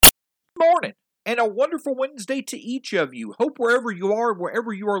and a wonderful Wednesday to each of you. Hope wherever you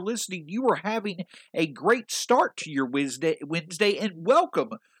are listening, you are having a great start to your Wednesday, and welcome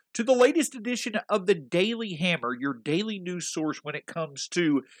to the latest edition of the Daily Hammer, your daily news source when it comes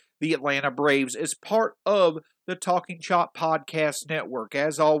to the Atlanta Braves, as part of the Talking Chop Podcast Network.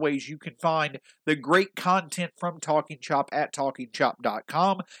 As always, you can find the great content from Talking Chop at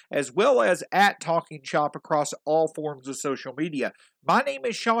TalkingChop.com, as well as at Talking Chop across all forms of social media. My name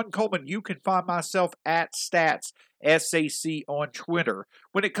is Shawn Coleman. You can find myself at Stats SAC on Twitter.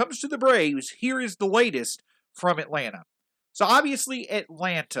 When it comes to the Braves, here is the latest from Atlanta. So obviously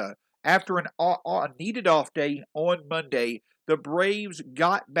Atlanta, after a needed off day on Monday, the Braves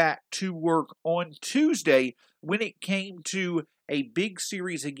got back to work on Tuesday when it came to a big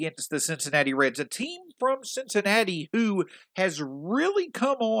series against the Cincinnati Reds, a team from Cincinnati who has really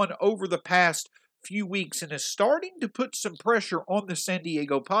come on over the past few weeks and is starting to put some pressure on the San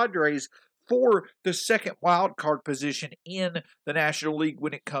Diego Padres for the second wild card position in the National League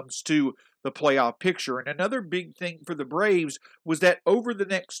when it comes to the playoff picture. And another big thing for the Braves was that over the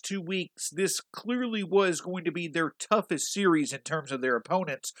next 2 weeks, this clearly was going to be their toughest series in terms of their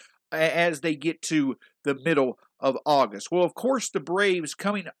opponents as they get to the middle of August. Well, of course, the Braves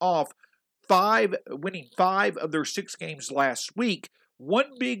coming off winning 5 of their 6 games last week.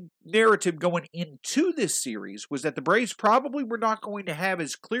 One big narrative going into this series was that the Braves probably were not going to have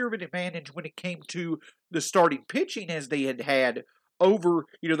as clear of an advantage when it came to the starting pitching as they had over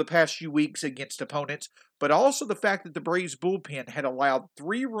the past few weeks against opponents, but also the fact that the Braves bullpen had allowed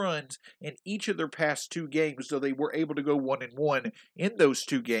 3 runs in each of their past 2 games, so they were able to go 1-1 in those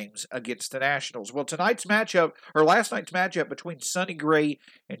 2 games against the Nationals. Well, last night's matchup between Sonny Gray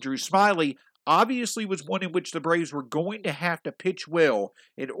and Drew Smyly obviously was one in which the Braves were going to have to pitch well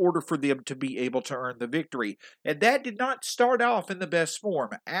in order for them to be able to earn the victory. And that did not start off in the best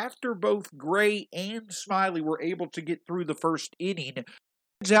form. After both Gray and Smyly were able to get through the first inning,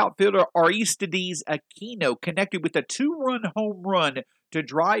 outfielder Aristides Aquino connected with a 2-run home run to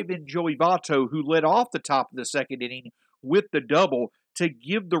drive in Joey Votto, who led off the top of the second inning with the double to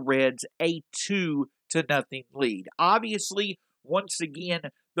give the Reds a 2-0 lead. Obviously, once again,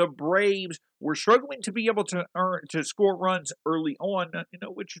 the Braves were struggling to be able to score runs early on,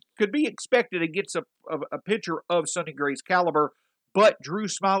 which could be expected against a pitcher of Sonny Gray's caliber, but Drew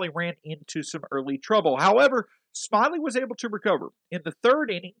Smyly ran into some early trouble. However, Smyly was able to recover. In the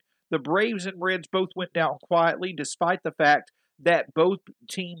third inning, the Braves and Reds both went down quietly, despite the fact that both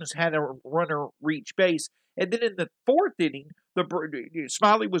teams had a runner reach base. And then in the fourth inning,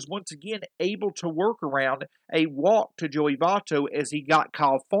 Smyly was once again able to work around a walk to Joey Votto as he got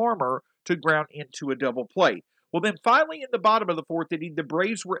Kyle Farmer to ground into a double play. Well, then finally in the bottom of the fourth inning, the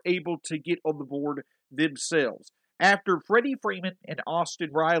Braves were able to get on the board themselves. After Freddie Freeman and Austin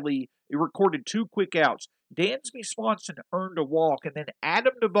Riley recorded 2 quick outs, Dansby Swanson earned a walk, and then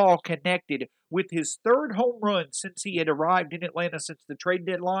Adam Duvall connected with his 3rd home run since he had arrived in Atlanta since the trade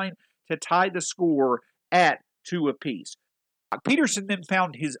deadline to tie the score at 2 apiece. Peterson then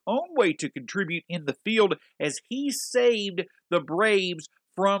found his own way to contribute in the field as he saved the Braves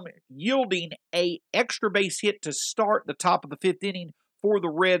from yielding an extra base hit to start the top of the 5th inning for the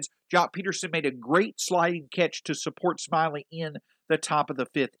Reds. Jock Peterson made a great sliding catch to support Smyly in the top of the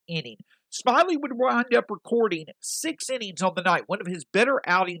 5th inning. Smyly would wind up recording 6 innings on the night, one of his better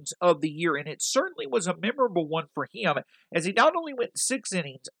outings of the year, and it certainly was a memorable one for him, as he not only went 6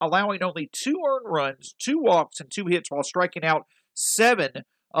 innings, allowing only 2 earned runs, 2 walks, and 2 hits while striking out 7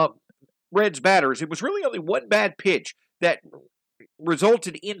 Reds batters. It was really only 1 bad pitch that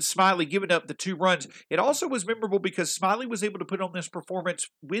resulted in Smyly giving up the 2 runs. It also was memorable because Smyly was able to put on this performance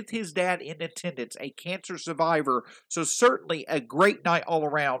with his dad in attendance, a cancer survivor. So certainly a great night all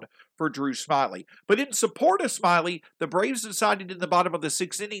around for Drew Smyly. But in support of Smyly, the Braves decided in the bottom of the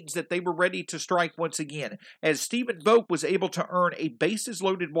 6th innings that they were ready to strike once again, as Stephen Vogt was able to earn a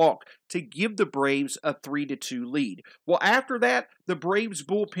bases-loaded walk to give the Braves a 3-2 lead. Well, after that, the Braves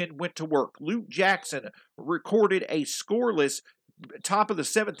bullpen went to work. Luke Jackson recorded a scoreless top of the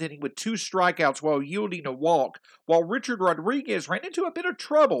 7th inning with 2 strikeouts while yielding a walk, while Richard Rodriguez ran into a bit of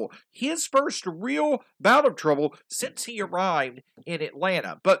trouble, his first real bout of trouble since he arrived in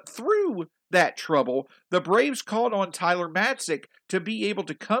Atlanta. But through that trouble, the Braves called on Tyler Matzik to be able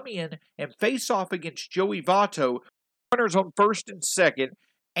to come in and face off against Joey Votto, runners on 1st and 2nd,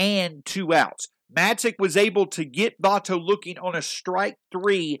 and 2 outs. Matzik was able to get Votto looking on a strike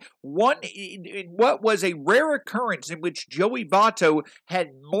 3, in what was a rare occurrence in which Joey Votto had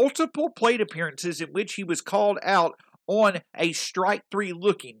multiple plate appearances in which he was called out on a strike three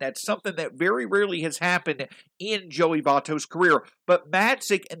looking. That's something that very rarely has happened in Joey Votto's career. But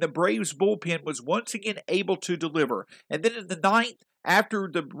Matzik and the Braves bullpen was once again able to deliver. And then in the ninth,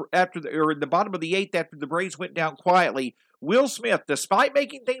 in the bottom of the eighth, after the Braves went down quietly, Will Smith, despite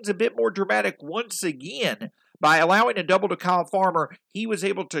making things a bit more dramatic once again, by allowing a double to Kyle Farmer, he was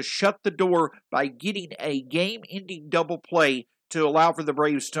able to shut the door by getting a game-ending double play to allow for the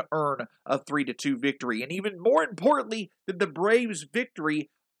Braves to earn a 3-2 victory. And even more importantly than the Braves' victory,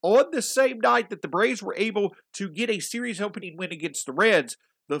 on the same night that the Braves were able to get a series-opening win against the Reds,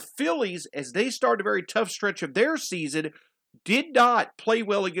 the Phillies, as they started a very tough stretch of their season, did not play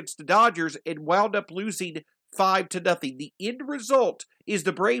well against the Dodgers and wound up losing 5-0. The end result is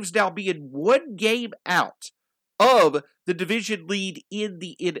the Braves now being one game out of the division lead in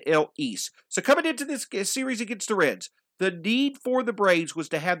the NL East. So coming into this series against the Reds, the need for the Braves was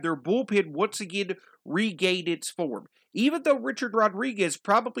to have their bullpen once again regain its form. Even though Richard Rodriguez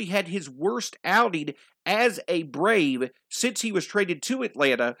probably had his worst outing as a Brave since he was traded to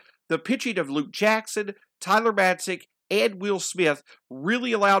Atlanta, the pitching of Luke Jackson, Tyler Matzik, and Will Smith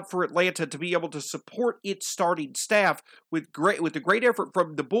really allowed for Atlanta to be able to support its starting staff with a great effort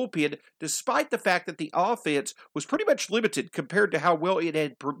from the bullpen, despite the fact that the offense was pretty much limited compared to how well it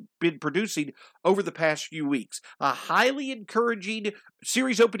had been producing over the past few weeks. A highly encouraging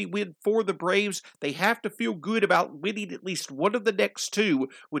series opening win for the Braves. They have to feel good about winning at least one of the next two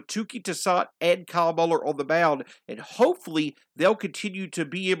with Tuki Toussaint and Kyle Muller on the mound, and hopefully they'll continue to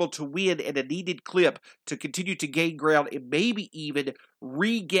be able to win at a needed clip to continue to gain ground and maybe even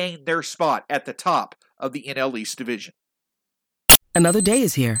regain their spot at the top of the NL East division. Another day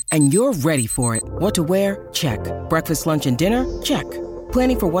is here, and you're ready for it. What to wear? Check. Breakfast, lunch, and dinner? Check.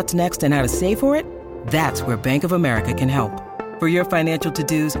 Planning for what's next and how to save for it? That's where Bank of America can help. For your financial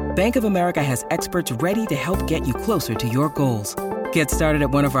to-dos, Bank of America has experts ready to help get you closer to your goals. Get started at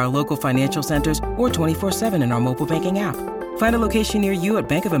one of our local financial centers or 24/7 in our mobile banking app. Find a location near you at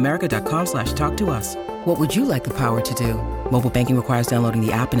bankofamerica.com/talktous. What would you like the power to do? Mobile banking requires downloading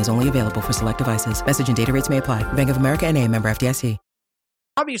the app and is only available for select devices. Message and data rates may apply. Bank of America N.A., member FDIC.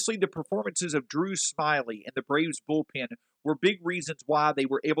 Obviously, the performances of Drew Smyly and the Braves bullpen were big reasons why they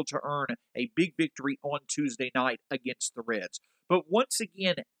were able to earn a big victory on Tuesday night against the Reds. But once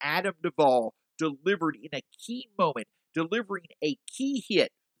again, Adam Duvall delivered in a key moment, delivering a key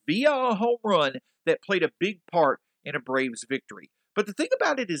hit via a home run that played a big part in a Braves victory. But the thing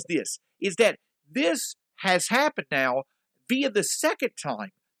about it is that this has happened now via the second time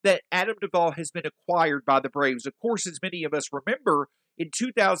that Adam Duvall has been acquired by the Braves. Of course, as many of us remember, in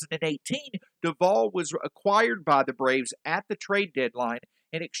 2018, Duvall was acquired by the Braves at the trade deadline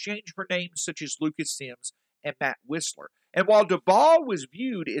in exchange for names such as Lucas Sims and Matt Whistler. And while Duvall was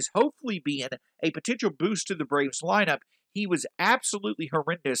viewed as hopefully being a potential boost to the Braves lineup, he was absolutely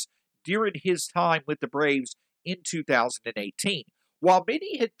horrendous during his time with the Braves in 2018. While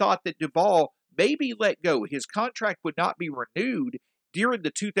many had thought that Duvall may be let go, his contract would not be renewed during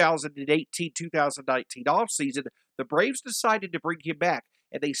the 2018-2019 offseason, the Braves decided to bring him back,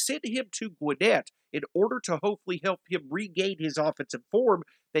 and they sent him to Gwinnett in order to hopefully help him regain his offensive form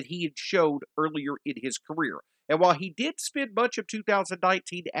that he had showed earlier in his career. And while he did spend much of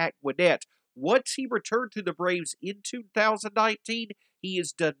 2019 at Gwinnett, once he returned to the Braves in 2019, he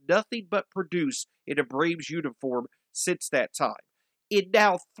has done nothing but produce in a Braves uniform since that time. In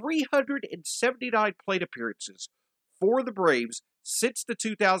now 379 plate appearances for the Braves since the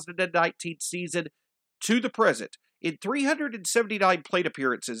 2019 season to the present, in 379 plate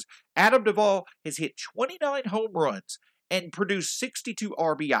appearances, Adam Duvall has hit 29 home runs and produced 62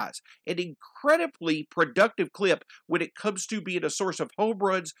 RBIs, an incredibly productive clip when it comes to being a source of home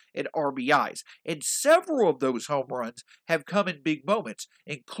runs and RBIs. And several of those home runs have come in big moments,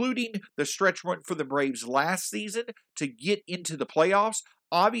 including the stretch run for the Braves last season to get into the playoffs.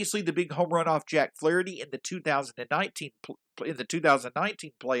 Obviously, the big home run off Jack Flaherty in the 2019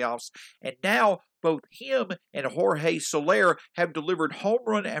 playoffs, and now both him and Jorge Soler have delivered home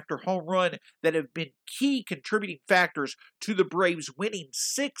run after home run that have been key contributing factors to the Braves winning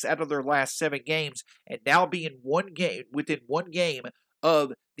 6 out of their last 7 games and now being within one game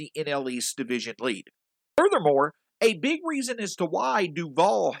of the NL East division lead. Furthermore, a big reason as to why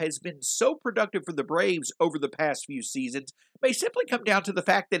Duvall has been so productive for the Braves over the past few seasons may simply come down to the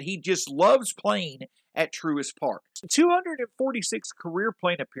fact that he just loves playing at Truist Park. 246 career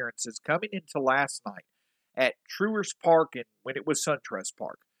plate appearances coming into last night at Truist Park and when it was SunTrust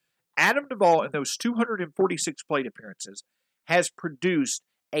Park. Adam Duvall in those 246 plate appearances has produced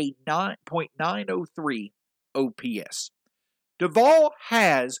a 9.903 OPS. Duvall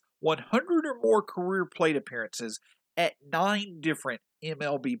has 100 or more career plate appearances at 9 different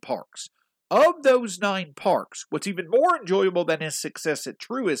MLB parks. Of those 9 parks, what's even more enjoyable than his success at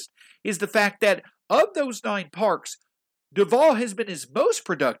Truist is the fact that of those 9 parks, Duvall has been his most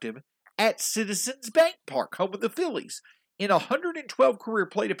productive at Citizens Bank Park, home of the Phillies. In 112 career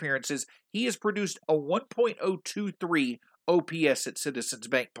plate appearances, he has produced a 1.023 OPS at Citizens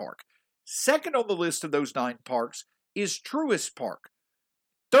Bank Park. Second on the list of those 9 parks is Truist Park.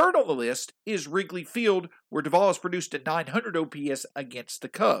 Third on the list is Wrigley Field, where Duvall has produced a 900 OPS against the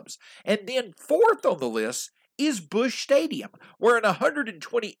Cubs. And then fourth on the list is Busch Stadium, where in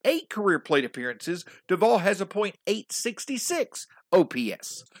 128 career plate appearances, Duvall has a .866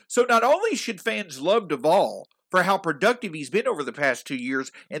 OPS. So not only should fans love Duvall for how productive he's been over the past 2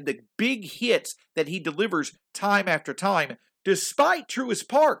 years and the big hits that he delivers time after time, despite Truist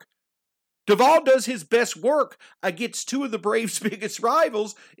Park, Duvall does his best work against 2 of the Braves' biggest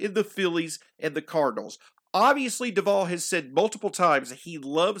rivals in the Phillies and the Cardinals. Obviously, Duvall has said multiple times that he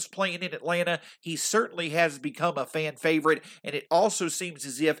loves playing in Atlanta. He certainly has become a fan favorite, and it also seems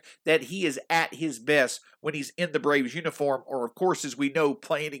as if that he is at his best when he's in the Braves uniform, or of course, as we know,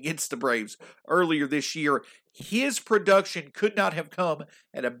 playing against the Braves earlier this year. His production could not have come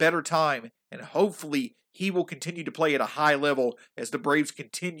at a better time, and hopefully he will continue to play at a high level as the Braves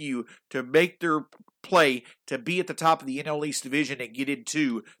continue to make their play to be at the top of the NL East division and get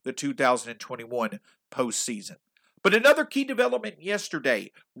into the 2021 postseason. But another key development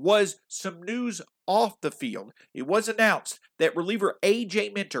yesterday was some news off the field. It was announced that reliever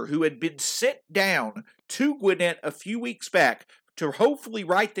A.J. Minter, who had been sent down to Gwinnett a few weeks back to hopefully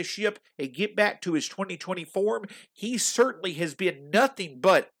right the ship and get back to his 2020 form, he certainly has been nothing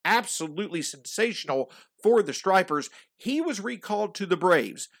but absolutely sensational for the Stripers. He was recalled to the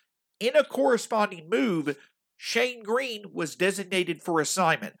Braves. In a corresponding move, Shane Green was designated for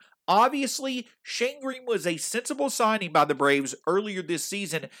assignment. Obviously, Shane Green was a sensible signing by the Braves earlier this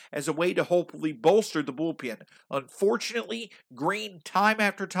season as a way to hopefully bolster the bullpen. Unfortunately, Green, time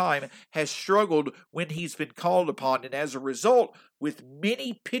after time, has struggled when he's been called upon, and as a result, with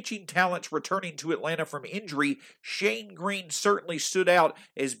many pitching talents returning to Atlanta from injury, Shane Green certainly stood out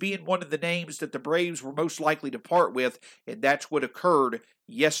as being one of the names that the Braves were most likely to part with, and that's what occurred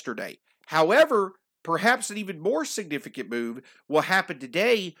yesterday. However, perhaps an even more significant move will happen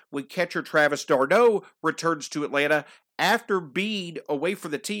today when catcher Travis d'Arnaud returns to Atlanta after being away from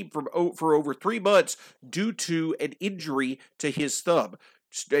the team for over 3 months due to an injury to his thumb.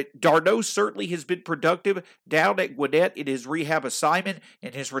 d'Arnaud certainly has been productive down at Gwinnett in his rehab assignment,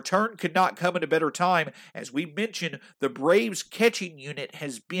 and his return could not come at a better time. As we mentioned, the Braves catching unit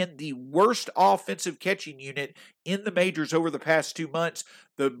has been the worst offensive catching unit in the majors over the past 2 months.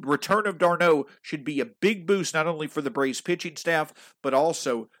 The return of d'Arnaud should be a big boost not only for the Braves pitching staff, but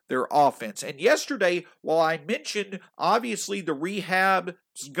also their offense. And yesterday, while I mentioned obviously the rehab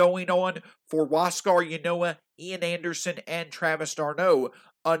going on for Huascar Ynoa, Ian Anderson, and Travis d'Arnaud,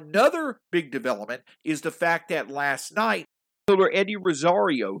 another big development is the fact that last night, fielder Eddie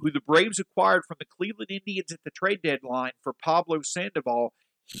Rosario, who the Braves acquired from the Cleveland Indians at the trade deadline for Pablo Sandoval,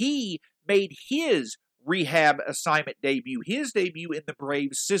 he made his rehab assignment debut, his debut in the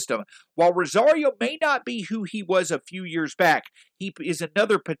Braves system. While Rosario may not be who he was a few years back, he is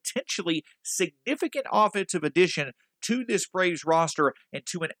another potentially significant offensive addition to this Braves roster and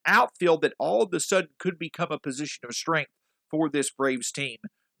to an outfield that all of a sudden could become a position of strength for this Braves team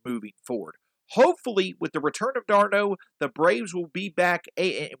moving forward. Hopefully, with the return of d'Arnaud, the Braves will be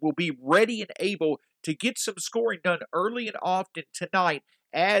ready and able to get some scoring done early and often tonight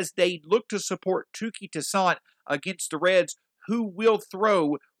as they look to support Touki Toussaint against the Reds, who will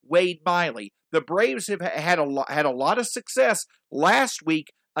throw Wade Miley. The Braves have had a lot of success last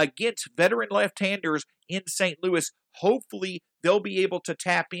week against veteran left-handers in St. Louis. Hopefully, they'll be able to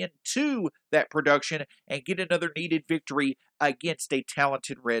tap into that production and get another needed victory against a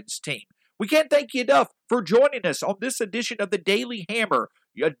talented Reds team. We can't thank you enough for joining us on this edition of the Daily Hammer,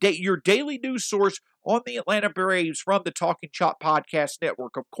 your daily news source on the Atlanta Braves from the Talking Chop Podcast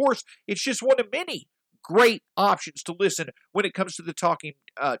Network. Of course, it's just one of many great options to listen when it comes to the Talking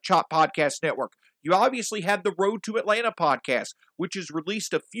Chop Podcast Network. You obviously have the Road to Atlanta podcast, which has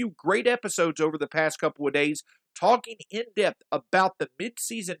released a few great episodes over the past couple of days, talking in depth about the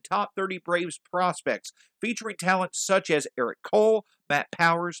midseason top 30 Braves prospects, featuring talents such as Eric Cole, Matt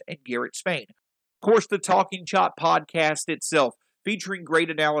Powers, and Garrett Spain. Of course, the Talking Chop podcast itself, featuring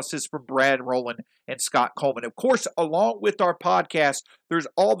great analysis from Brad Rowland and Scott Coleman. Of course, along with our podcast, there's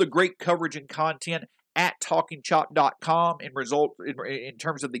all the great coverage and content at talkingchop.com in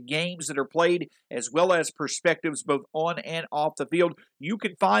terms of the games that are played, as well as perspectives both on and off the field. You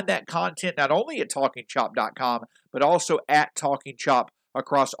can find that content not only at talkingchop.com, but also at talkingchop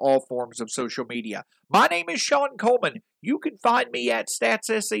across all forms of social media. My name is Shawn Coleman. You can find me at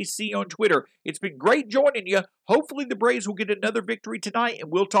StatsSAC on Twitter. It's been great joining you. Hopefully the Braves will get another victory tonight, and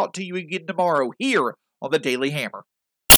we'll talk to you again tomorrow here on the Daily Hammer.